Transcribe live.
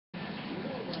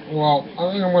Well,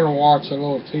 I think I'm going to watch a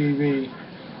little TV.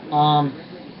 Um,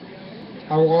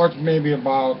 I watch maybe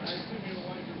about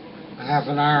half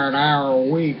an hour a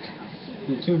week.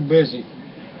 I'm too busy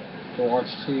to watch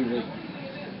TV.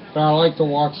 But I like to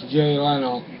watch Jay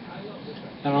Leno,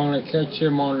 and I'm going to catch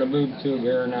him on the boob tube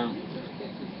here now.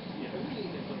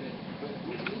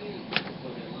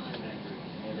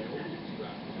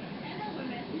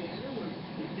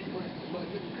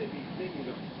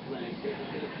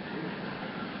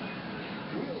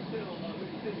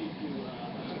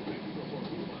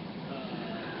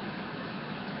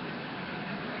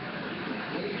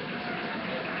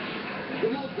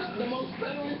 The most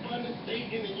federally funded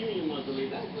state in the union was the league.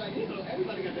 That's like,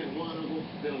 everybody got that one uncle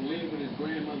that'll live with his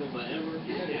grandmother forever.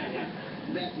 Yeah.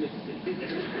 That's Mississippi.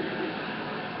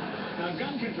 Now,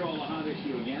 gun control, a hot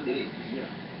issue again. It is. Yeah.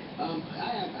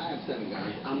 I have 7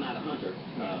 guns. I'm not a hunter.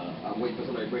 I'm waiting for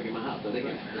somebody to break in my house so they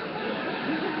can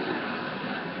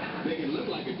look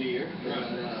like a deer. But,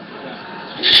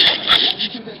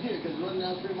 you shoot that deer because running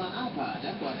down through my iPod.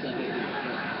 That's why I shot that deer.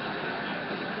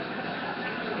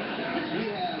 We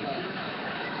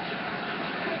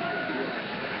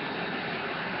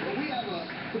have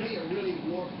to me, a really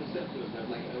warped perception of that.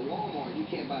 Like at Walmart, you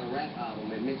can't buy a rap album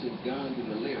that mentions guns in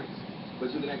the lyrics, but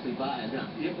you can actually buy a gun.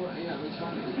 Yeah, it's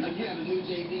funny. Like you have a new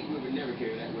JD, we would never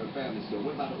carry that. We're a family store.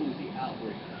 What about a Uzi?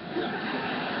 Outbreak.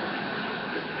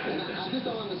 And I just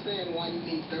don't understand why you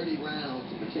need 30 rounds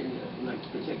to protect your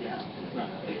house. Right. I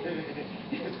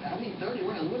need 30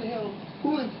 rounds. What the hell?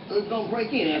 Who is going to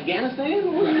break in? Afghanistan?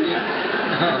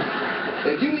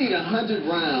 If you need 100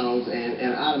 rounds and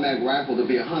an automatic rifle to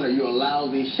be a hunter, you're a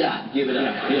lousy shot. Give it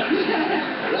up.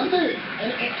 Yeah. I'm serious.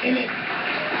 And it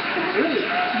really.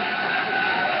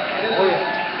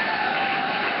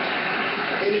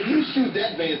 And if you shoot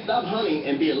that man, stop hunting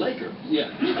and be a Laker. Yeah.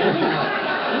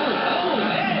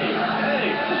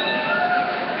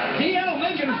 DL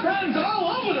making friends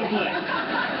all over the place.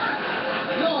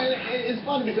 No, it's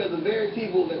funny because the very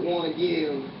people that want to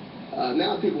give,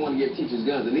 now people want to give teachers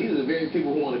guns, and these are the very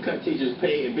people who want to cut teachers'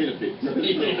 pay and benefits.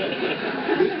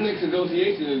 This next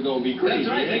negotiation is going to be crazy.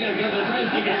 That's right. They're going to give their friends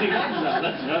to get their guns out.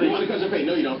 That's right. You want to cut your pay?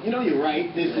 No, you don't. You're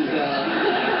right. This is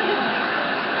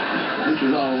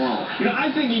all wrong.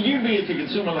 I think you'd be at the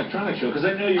Consumer Electronics Show because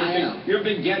I know you're a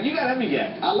big gag. You got every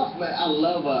gag. I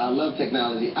love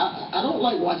technology. I don't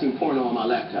like watching porno on my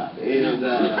laptop. It is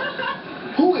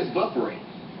who is buffering?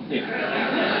 Yeah.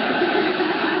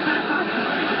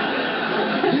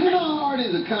 Do you know how hard it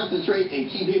is to concentrate and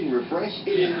keep hitting refresh?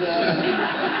 It is.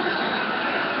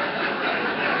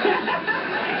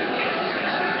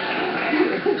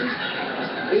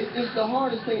 It's the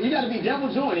hardest thing. You got to be double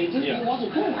jointed. Just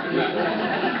watching porn.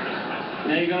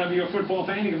 Now you're gonna be a football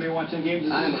fan. You're gonna be watching games.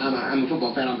 I'm a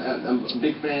football fan. I'm a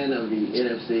big fan of the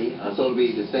NFC. So it'll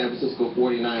be the San Francisco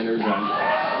 49ers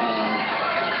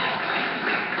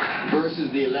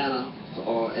versus the Atlanta,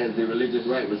 or as the religious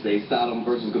right would say, Sodom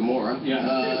versus Gomorrah. Yeah.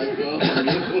 We'll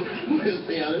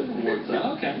see how this works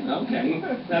out. Okay.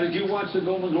 Now, did you watch the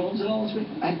Golden Globes at all this week?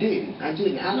 I did. I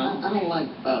don't like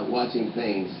watching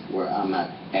things where I'm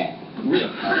not at. Really?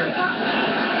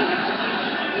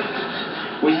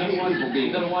 Well, you're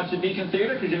going to watch the Beacon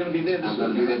Theater because you're going to be there this weekend? I'm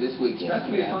going to be there this weekend. That's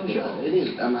going to be a fun show. It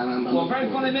is. Well,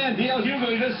 very funny man, D.L.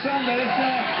 Hughley, this Sunday. It's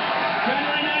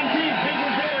January 19th,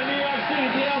 Beacon Theater, New York City.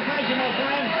 D.L., thank you, my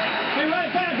friend. Be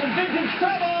right back with Vintage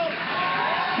Trouble.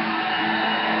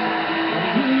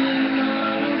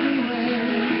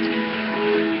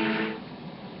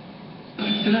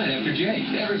 Tonight after Jay,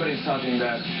 everybody's talking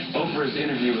about Oprah's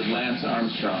interview with Lance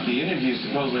Armstrong. The interview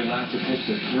supposedly lasted close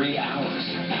to 3 hours.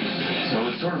 So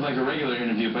it's sort of like a regular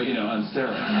interview, but, on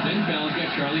steroids. Then Fallon's got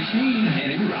Charlie Sheen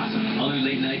and Amy Rossum on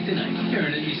Late Night Tonight here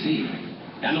on NBC.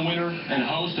 And the winner and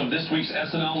host of this week's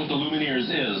SNL with the Lumineers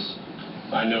is,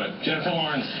 I knew it, Jennifer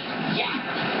Lawrence.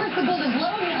 Yeah! First the Golden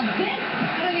Globe, now this.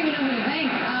 I don't even know who to thank.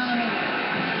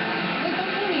 Wait,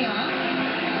 don't turn me off.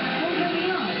 Don't turn me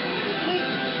off.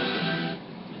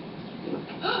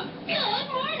 Good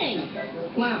morning.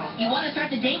 Wow. You want to start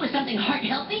the day with something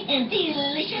heart-healthy and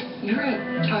delicious? You're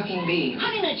a talking bee.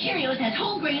 Honey Nut Cheerios has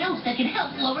whole grain oats that can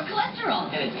help lower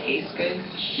cholesterol. And it tastes good?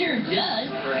 Sure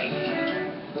does. Great.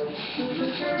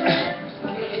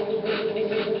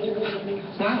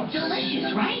 Wow.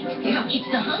 Delicious, right? Yeah. It's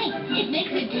the honey. It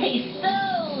makes it taste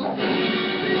so...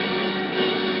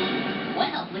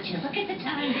 Well, would you look at the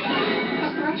time?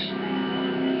 What's the rush?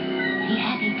 Be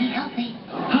happy, be healthy.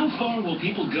 How far will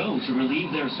people go to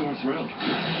relieve their sore throat?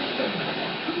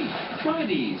 Try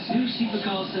these. New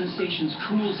Cepacol Sensations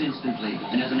cools instantly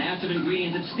and has an active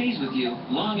ingredient that stays with you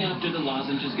long after the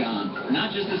lozenge is gone.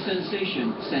 Not just a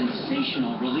sensation,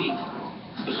 sensational relief.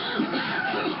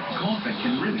 Coughing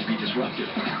can really be disruptive.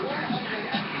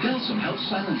 Delsum helps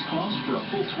silence coughs for a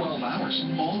full 12 hours,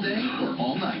 all day or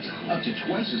all night, up to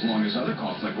twice as long as other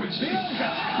cough liquids.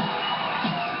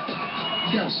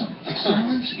 Delsum.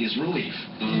 Silence is relief.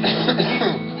 When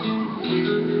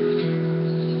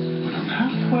I'm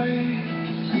halfway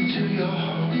to your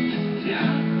heart, you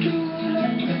have to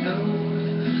let me know.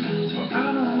 For I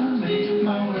don't make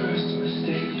my worst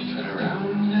mistakes, turn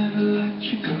around and let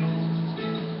you go.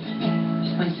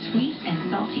 When sweet and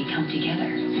salty come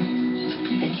together,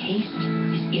 the taste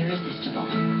is irresistible.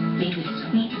 Made with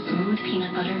sweet, smooth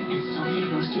peanut butter and salted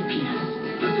roasted peanuts.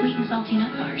 Sweet and salty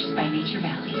nut bars by Nature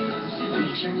Valley.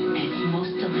 Nature at its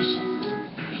most delicious.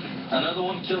 Another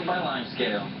one killed by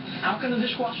Limescale. How can the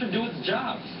dishwasher do its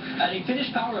job? Adding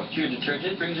Finish Power Up to your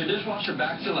detergent brings your dishwasher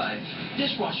back to life.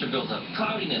 Dishwasher buildup,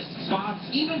 cloudiness, spots,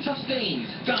 even tough stains,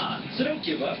 gone. So don't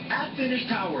give up. Add Finish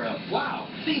Power Up. Wow,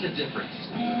 see the difference.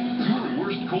 Your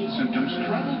worst cold symptoms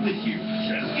travel with you.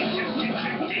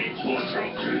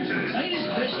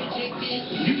 Latest Chris checked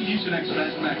in. New Mucinex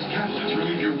Max capsules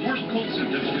relieve your worst cold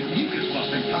symptoms with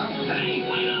mucus-busting power. Hey,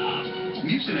 wait up!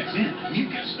 Mucinex in,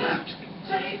 mucus out.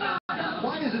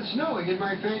 Why is it snowing in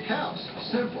my fake house?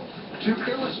 Simple. To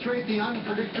illustrate the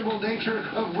unpredictable nature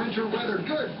of winter weather.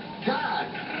 Good God!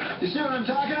 You see what I'm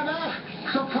talking about?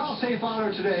 So call Safe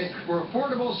Auto today for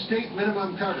affordable state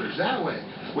minimum coverage. That way,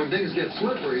 when things get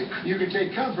slippery, you can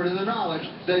take comfort in the knowledge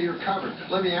that you're covered.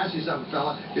 Let me ask you something,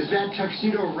 fella. Is that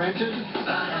tuxedo rented?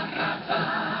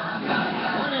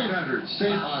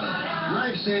 1-800-SAFE-AUTO.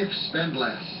 Drive safe, spend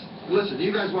less. Listen, do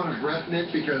you guys want to breath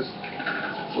Nick because,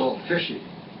 well, fishy?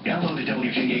 Download the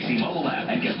WJAC mobile app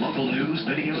and get local news,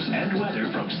 videos, and weather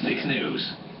from 6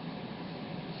 News.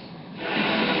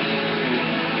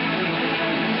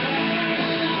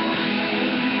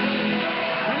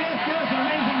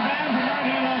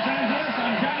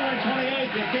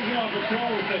 Kicking off the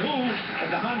tour with The Who at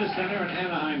the Honda Center in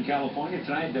Anaheim, California.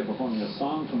 Tonight they're performing a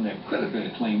song from their critically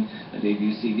acclaimed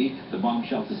debut CD, The Bomb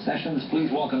Shelter Sessions.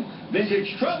 Please welcome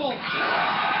Vintage Trouble.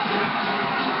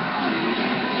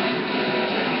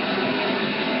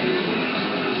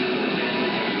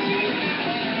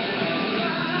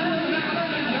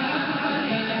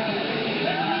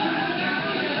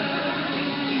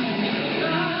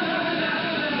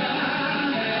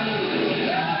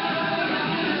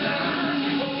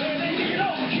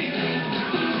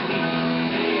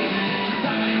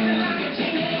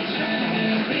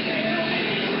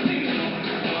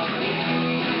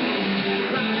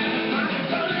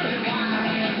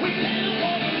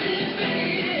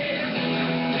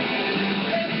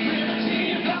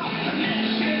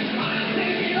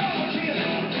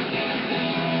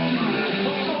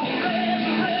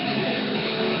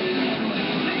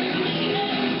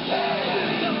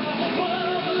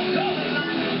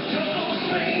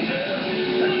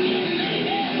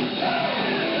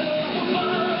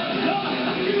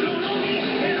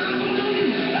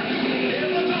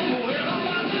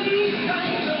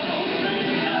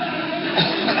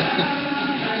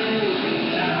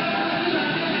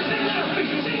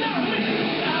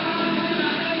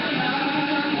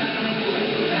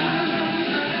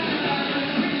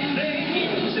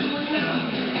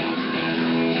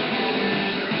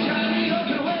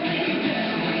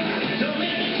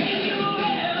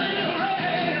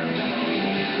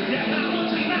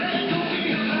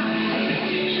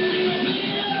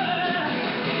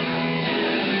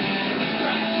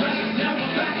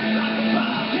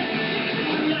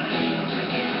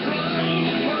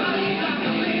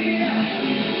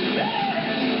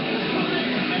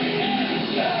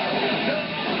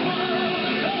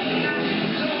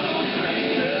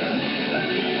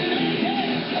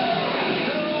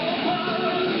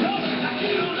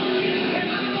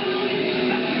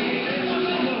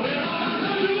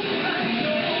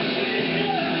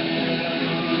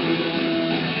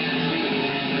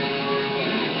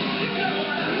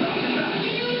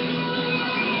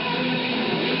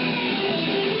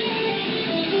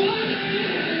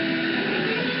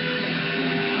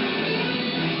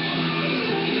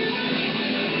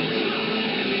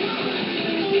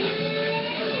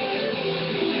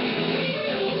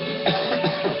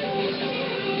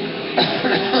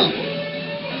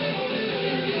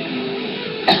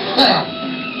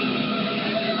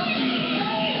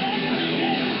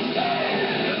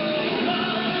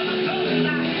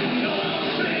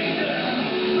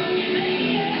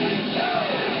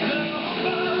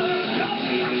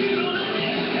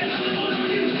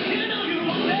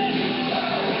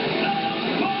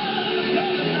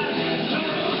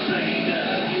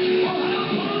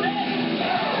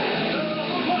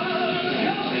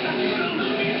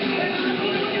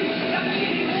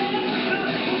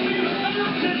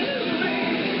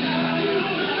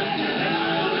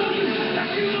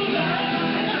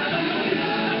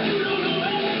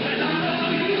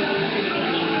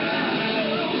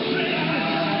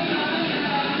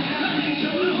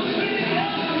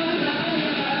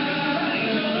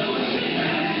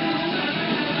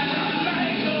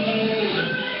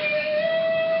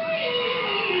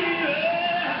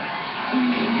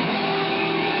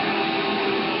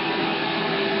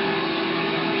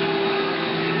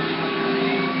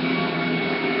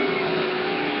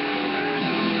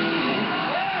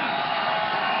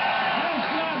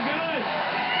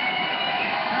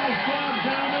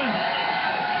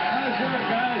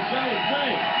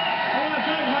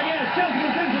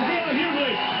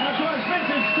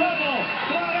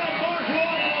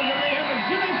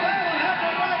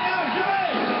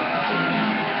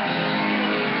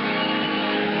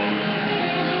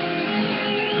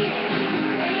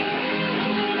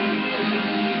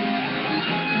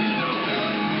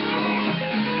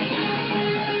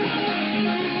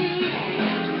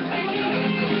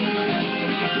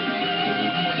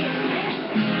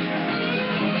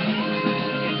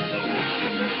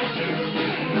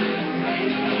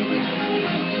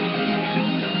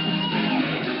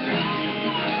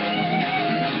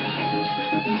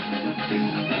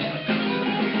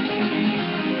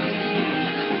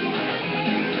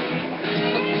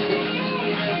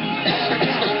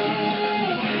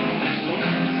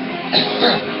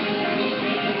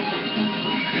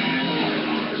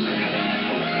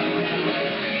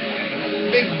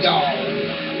 Big dog.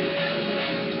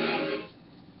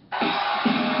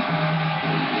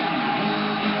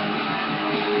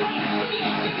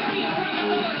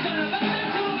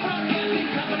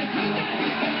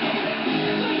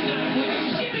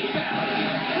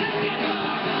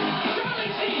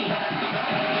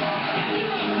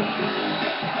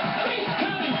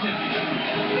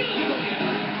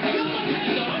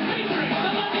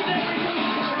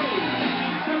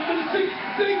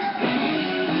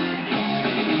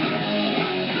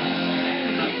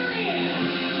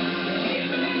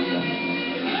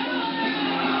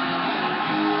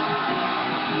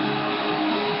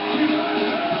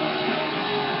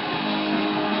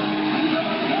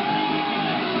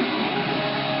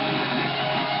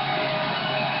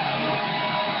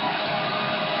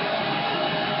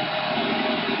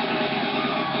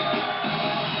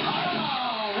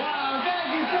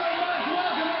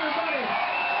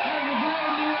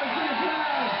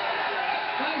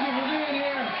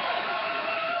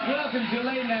 Welcome to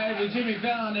Late Night with Jimmy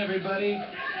Fallon, everybody. I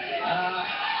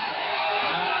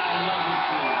love you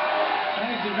too.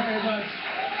 Thank you very much.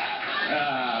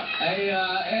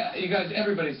 You guys,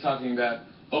 everybody's talking about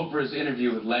Oprah's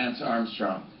interview with Lance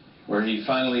Armstrong, where he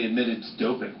finally admitted to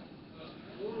doping.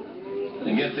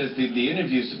 And get this, the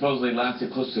interview supposedly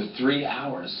lasted close to 3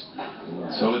 hours.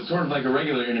 So it's sort of like a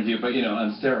regular interview, but, you know,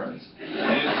 on steroids.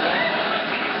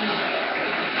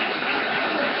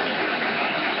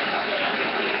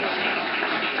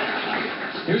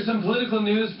 Here's some political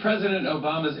news. President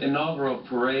Obama's inaugural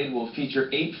parade will feature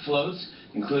 8 floats,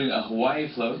 including a Hawaii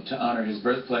float to honor his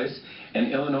birthplace,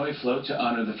 an Illinois float to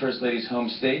honor the First Lady's home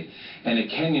state, and a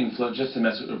Kenyan float just to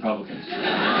mess with Republicans. The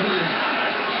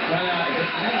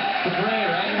parade,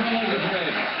 right? Everyone likes the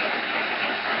parade.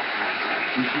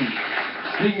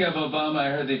 Speaking of Obama, I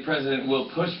heard the president will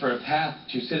push for a path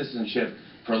to citizenship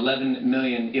for 11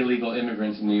 million illegal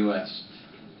immigrants in the U.S.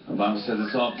 Obama says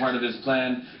it's all part of his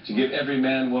plan to give every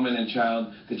man, woman, and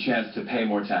child the chance to pay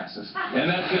more taxes. And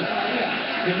that's just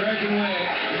the American way.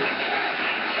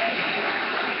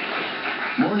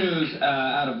 More news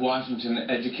out of Washington.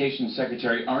 Education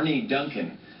Secretary Arne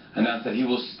Duncan announced that he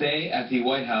will stay at the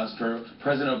White House for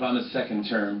President Obama's second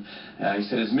term. He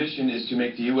said his mission is to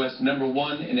make the U.S.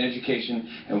 #1 in education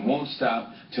and won't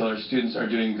stop till our students are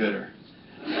doing gooder.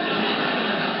 He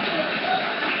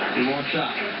won't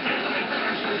stop.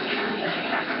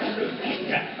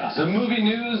 Some movie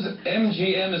news.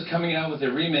 MGM is coming out with a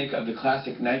remake of the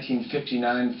classic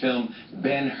 1959 film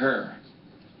Ben-Hur.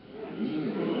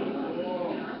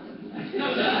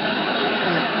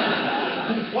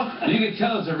 You can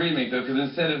tell it's a remake, though, because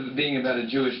instead of being about a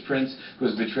Jewish prince who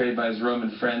was betrayed by his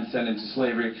Roman friend, sent into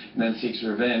slavery, and then seeks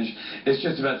revenge, it's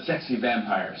just about sexy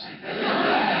vampires. And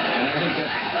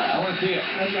I want to see it. I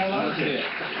want to see it.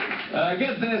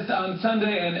 Get this, on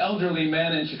Sunday, an elderly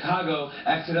man in Chicago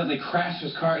accidentally crashed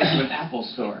his car into an Apple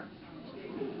store.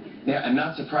 Yeah, and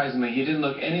not surprisingly, he didn't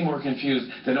look any more confused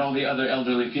than all the other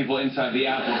elderly people inside the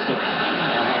Apple store.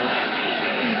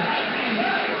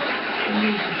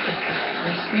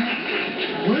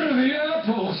 Where are the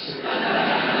apples?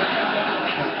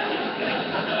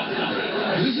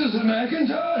 This is a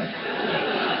Macintosh.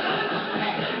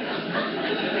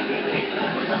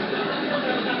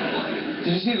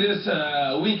 Did you see this?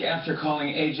 A week after calling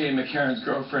A.J. McCarron's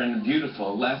girlfriend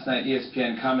beautiful, last night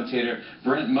ESPN commentator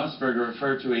Brent Musburger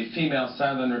referred to a female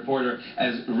sideline reporter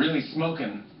as really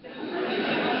smoking,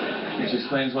 which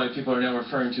explains why people are now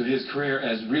referring to his career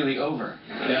as really over.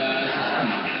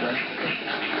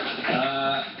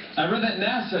 I read that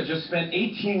NASA just spent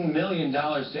 $18 million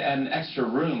to add an extra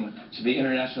room to the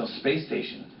International Space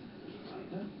Station.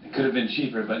 It could have been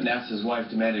cheaper, but NASA's wife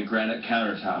demanded granite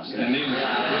countertops. And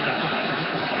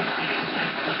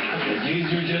it's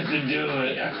easier just to do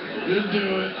it. Just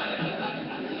do it.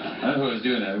 I don't know who was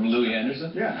doing that. Louis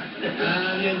Anderson? Yeah.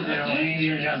 It's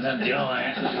easier just to do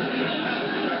it.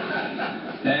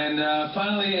 And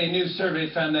finally, a new survey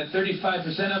found that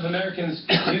 35% of Americans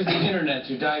use the internet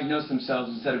to diagnose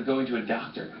themselves instead of going to a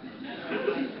doctor.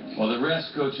 While the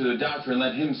rest go to the doctor and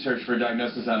let him search for a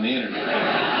diagnosis on the internet.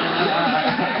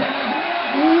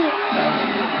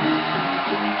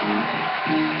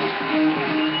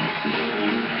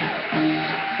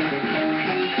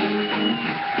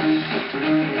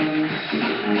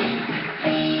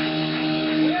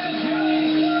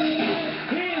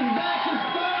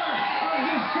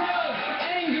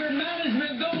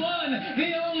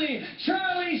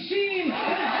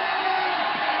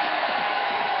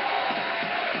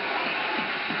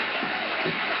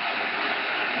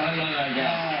 I love that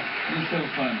guy. He's so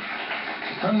fun.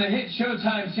 From the hit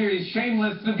Showtime series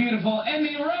Shameless, the beautiful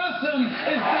Emmy Rossum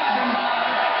is stopping by.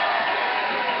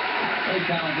 Very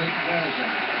talented. Very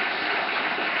talented.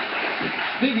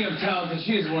 Speaking of talented,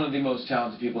 she is one of the most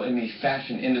talented people in the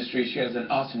fashion industry. She has an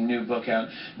awesome new book out.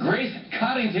 Grace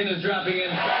Coddington is dropping in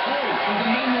with a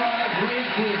memoir, Great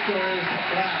Cool Stories.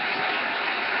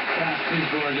 Wow, she's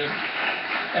gorgeous.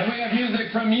 And we have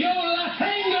music from Yola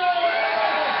Tango!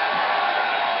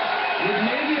 With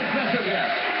maybe a special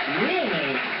guest.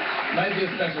 Really? Might be a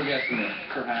special guest in there.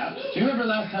 Perhaps. Do you remember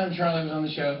last time Charlie was on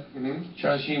the show? Mm-hmm.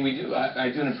 Charlie Sheen,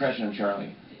 I do an impression of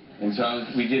Charlie. And so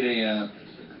we did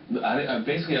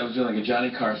basically I was doing like a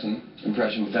Johnny Carson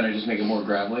impression, but then I just make it more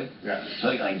gravelly. Yeah. So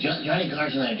like Johnny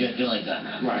Carson, I just do like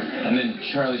that. Right. And then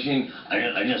Charlie Sheen,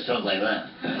 I just talk like that.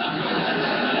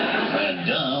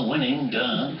 Duh, winning,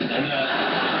 duh.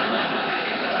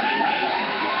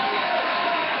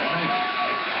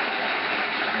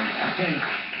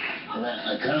 and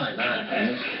I kind of like that.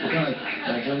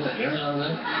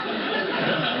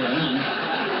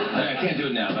 I can't do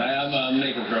it now, but I'm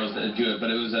making girls that do it. But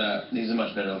it was he's a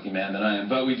much better looking man than I am.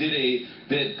 But we did a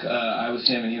bit. I was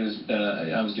him, and he was.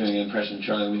 I was doing an impression of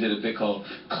Charlie. And we did a bit called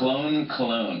Clone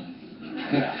Cologne.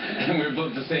 And we were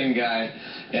both the same guy.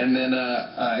 And then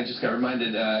I just got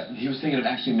reminded he was thinking of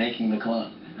actually making the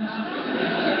cologne.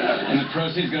 And the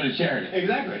proceeds go to charity.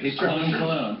 Exactly. He's Clone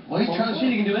Cologne. Well, he's Charlie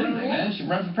Sheen. He can do anything, man. He should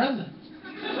run for president.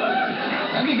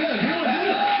 That'd be good. Come on.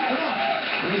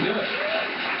 We can do it.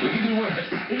 We can do work.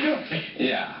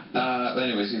 Yeah. But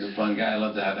anyways, he's a fun guy. I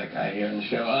love to have that guy here on the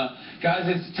show. Guys,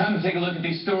 it's time to take a look at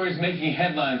these stories making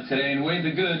headlines today and weigh the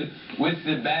good with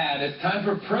the bad. It's time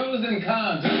for pros and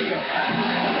cons. Here we go.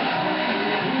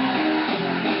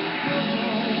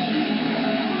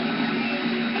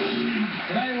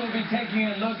 Tonight we'll be taking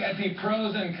a look at the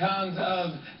pros and cons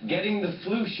of getting the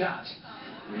flu shot.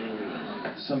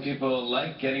 Some people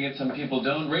like getting it, some people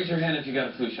don't. Raise your hand if you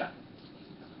got a flu shot.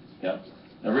 Yep.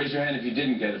 Now raise your hand if you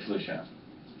didn't get a flu shot.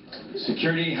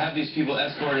 Security, have these people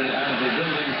escorted out of the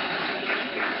building.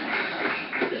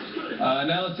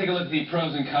 Now let's take a look at the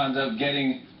pros and cons of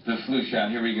getting the flu shot.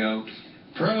 Here we go.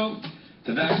 Pro,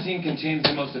 the vaccine contains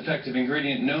the most effective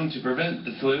ingredient known to prevent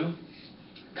the flu.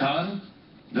 Con,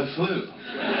 the flu.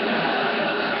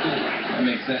 That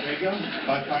makes sense. There you go.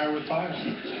 Fight fire with fire.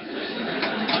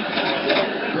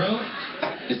 Pro,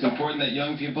 it's important that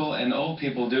young people and old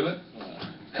people do it.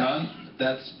 Con,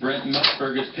 that's Brent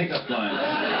Musburger's pickup line.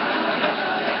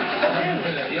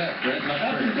 Yeah, Brent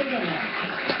Musburger.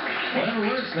 Whatever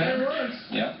works, man. Whatever works.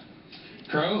 Yeah.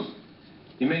 Pro,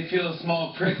 you may feel a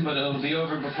small prick, but it'll be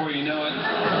over before you know it.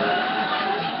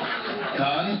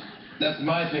 Con, that's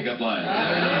my pickup line.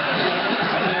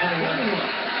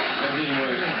 That didn't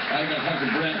work. I gotta talk to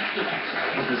Brent.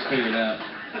 Get this figured out.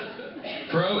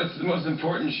 Pro, it's the most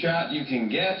important shot you can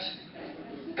get.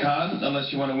 Con,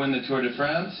 unless you want to win the Tour de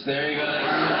France. There you go.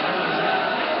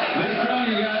 Live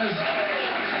strong, you guys.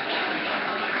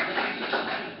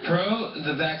 Pro,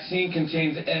 the vaccine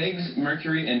contains eggs,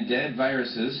 mercury, and dead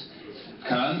viruses.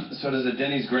 Con, so does a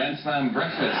Denny's Grand Slam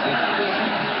breakfast.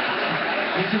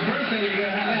 It's your birthday, you're going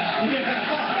to have that.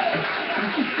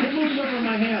 Moon over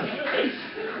my hand.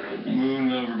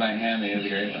 Moon over my hammy is a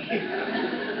great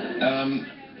one.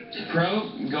 Pro,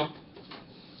 go.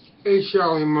 Hey,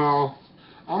 Shelly Mo.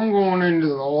 I'm going into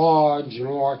the lodge and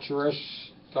watch the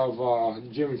rest of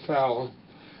Jim Fallon.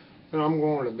 And I'm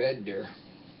going to bed there.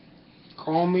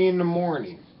 Call me in the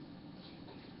morning.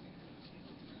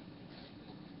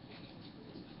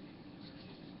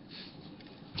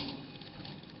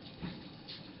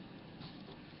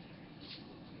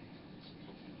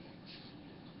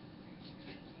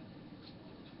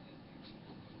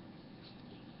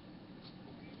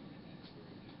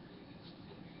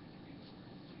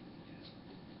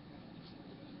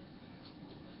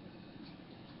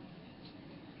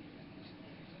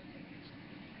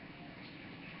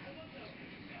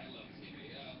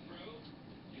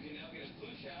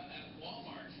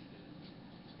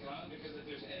 Because if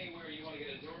there's anywhere you want to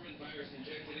get a dormant virus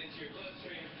injected into your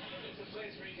bloodstream, it's a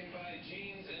place where you can buy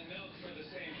jeans and milk for the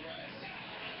same price.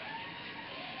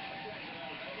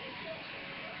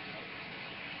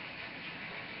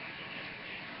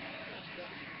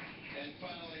 And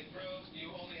finally, Pro,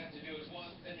 you only have to do it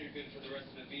once, and you're good for the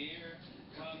rest of the year.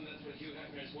 Con, that's what Hugh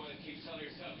Hefner's wife keeps telling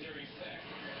herself during sex.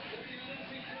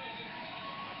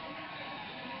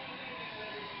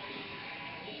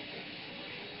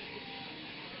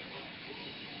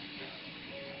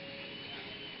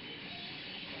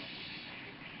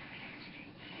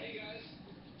 Hey guys,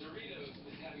 Doritos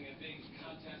is having a big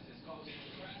contest. It's called the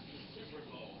Craft Super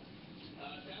Bowl.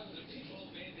 Thousands of people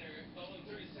made their own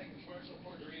 30-second commercial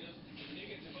for Doritos. You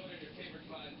get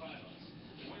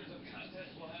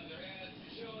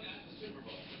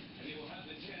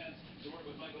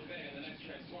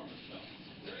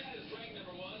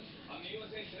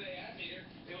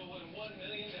 $1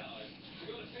 million.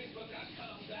 So go to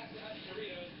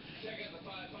Facebook.com/Doritos, check out the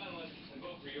 5 finalists, and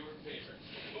vote for your favorite.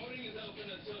 Voting is open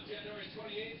until January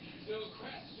 28th, so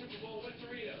crash the Super Bowl with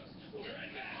Doritos. We'll be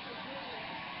right back.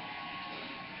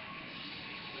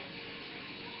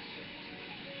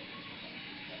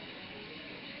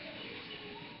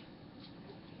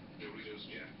 Doritos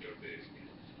Jacked are big.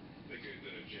 Bigger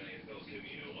than a giant El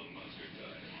Camino on Monster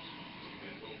Time.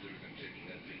 And older than taking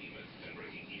that behemoth and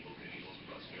breaking Evil Knievel's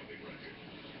bus jumping record.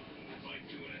 By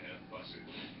 2.5 buses.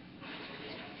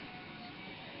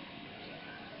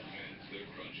 And they're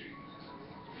crunchy.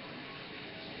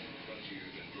 Crunchier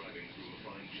than driving through a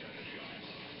fine china shop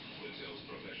that sells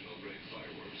professional grade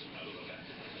fireworks out of the back.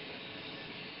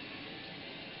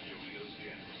 Doritos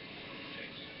Jacked.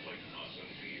 Tastes like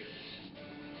awesome beer.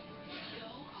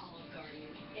 Go Olive Garden.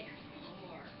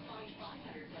 Explore. Find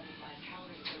 575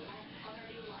 calories or less on our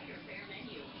new lighter fare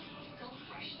menu. Go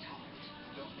fresh tossed.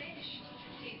 Go fish.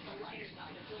 Taste the lighter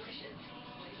side of delicious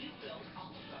when you go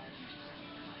Olive Garden.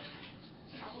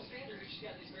 Almost standard, she's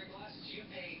got these great glasses. You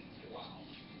pay, wow.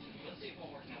 Let's see if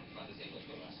Walmart can help you find the same look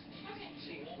for us. Okay.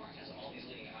 See, Walmart has all these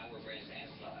leading eyewear brands and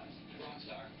styles.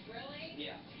 Rockstar. Really?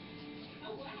 Yeah.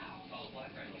 Oh, wow. Oh, the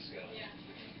black brand looks good. Yeah.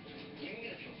 You can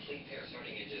get a complete pair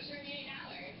starting at just $38.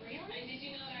 Really? And did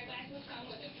you know that our glasses come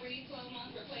with a free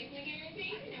 12-month replacement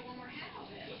guarantee? I didn't know Walmart had all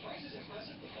this. the price is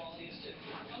impressive, the quality is too.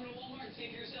 Come to Walmart and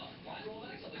see for yourself. Find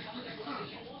Rolex on the contact with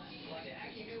additional one. Like the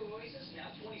AccuView Oasis,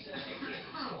 now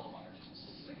 $27.88. Walmart.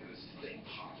 Look at this thing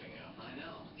popping out. I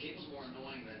know. Cable's more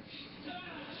annoying than...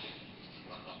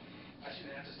 Wow. I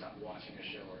shouldn't have to stop watching a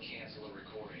show or cancel a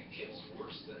recording. Cable's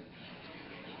worse than...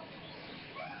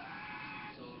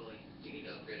 Totally. You need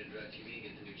to upgrade to DirecTV and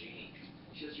get the new Genie.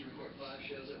 She lets you record 5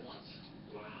 shows at once.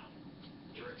 Wow.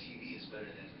 DirecTV is better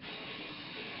than...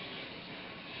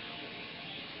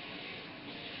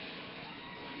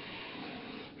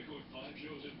 Record 5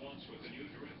 shows at once with the new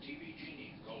DirecTV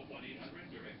Genie. Call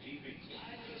 1-800-DirecTV.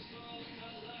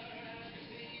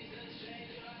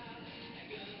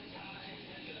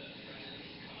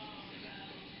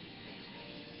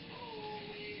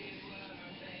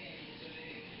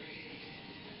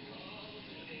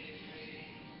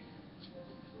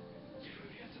 If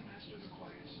you have to master the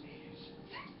quiet sneeze,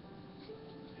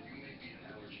 you may be an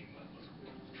allergy muddler.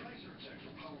 Try Zyrtec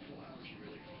for powerful allergy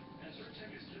relief. And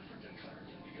Zyrtec is different than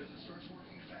Claritin because it starts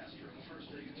working faster on the first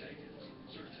day you take it.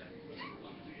 Zyrtec,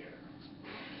 love the air.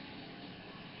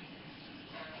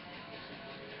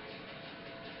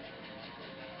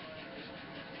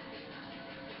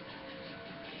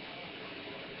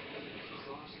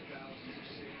 Across thousands of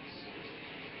cities,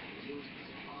 millions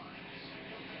of miles.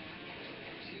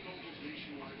 T-Mobile's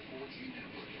nationwide 4G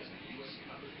network has the U.S.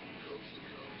 covered from coast to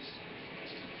coast.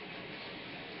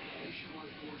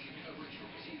 Nationwide 4G coverage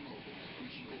from T-Mobile,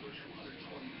 reaching over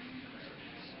 220 million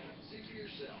Americans. See for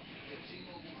yourself at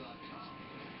T-Mobile.com.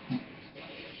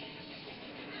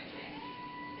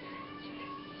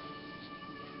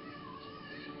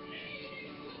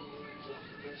 What's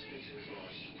the best feature of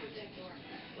yours? Protector.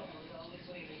 Someone's always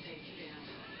waiting to take you down.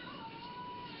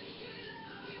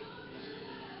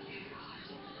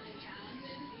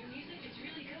 Your music is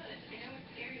really good. I know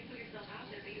it's scary to put yourself out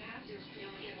there, but you have to. You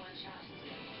only get one shot.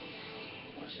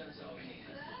 One shot's all we need.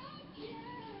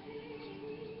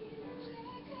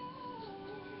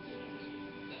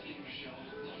 Lucky Michelle,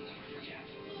 they'll never forget.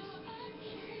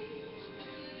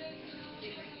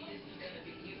 This is gonna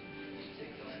be you.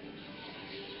 Take the lead.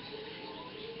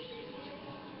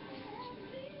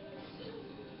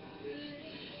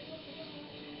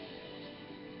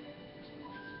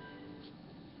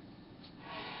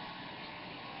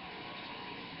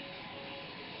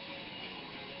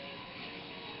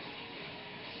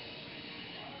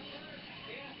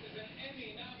 An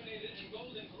Emmy-nominated and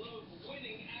Golden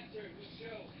Globe-winning actor whose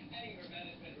show Anger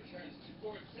Management returns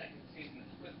for its 2nd season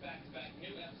with back-to-back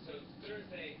new episodes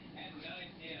Thursday at 9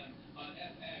 p.m. on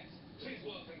FX. Please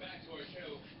welcome back to our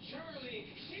show,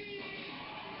 Charlie Sheen!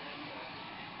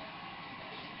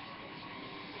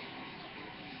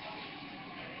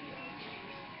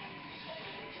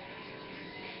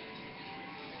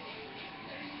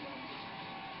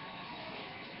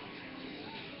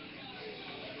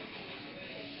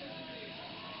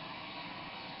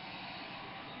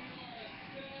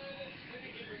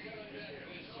 Thank you for coming back to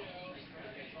the show.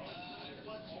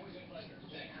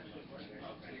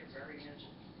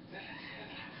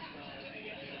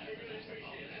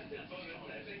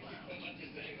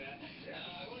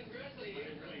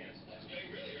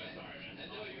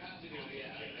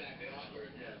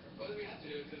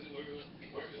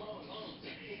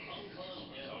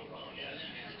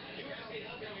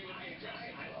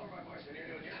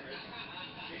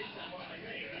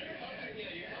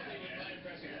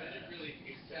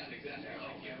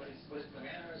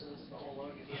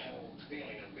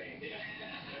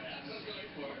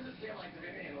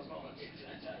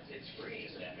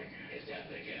 It's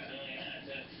epic, yeah.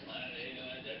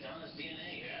 It's on his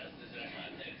DNA, yes. I'm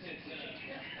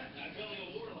building a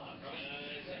warlock.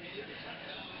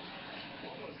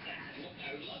 What was that? I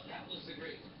love that. Was the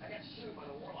great. I got sued by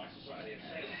the Warlock Society of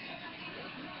Salem.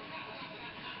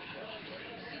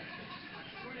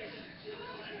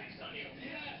 Thanks on you.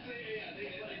 Yeah, that's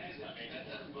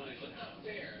everybody. That's not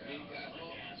fair. I mean,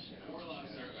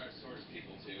 warlocks are sort of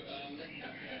people too. I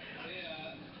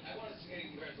want to say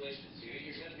congratulations to you.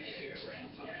 You're going to be here.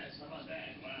 Yes, how about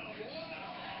that? Wow.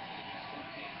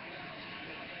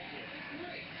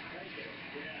 Great. Thank you.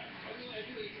 Yeah. Are you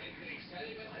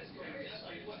excited about this? Very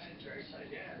excited. Very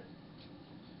excited, yeah.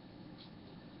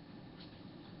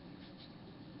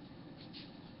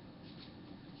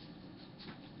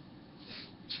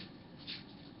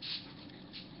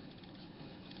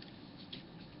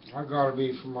 I gotta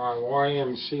be for my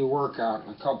YMC workout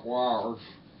in a couple hours.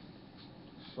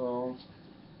 So,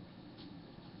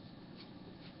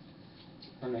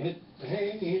 gonna hit the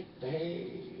hay,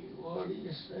 what do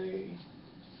you say?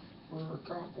 For a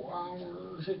couple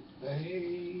hours, hit the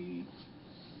hay.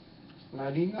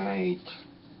 Nighty night.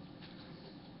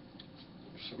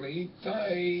 Sleep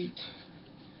tight.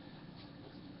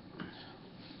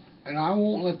 And I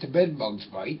won't let the bed bugs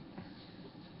bite.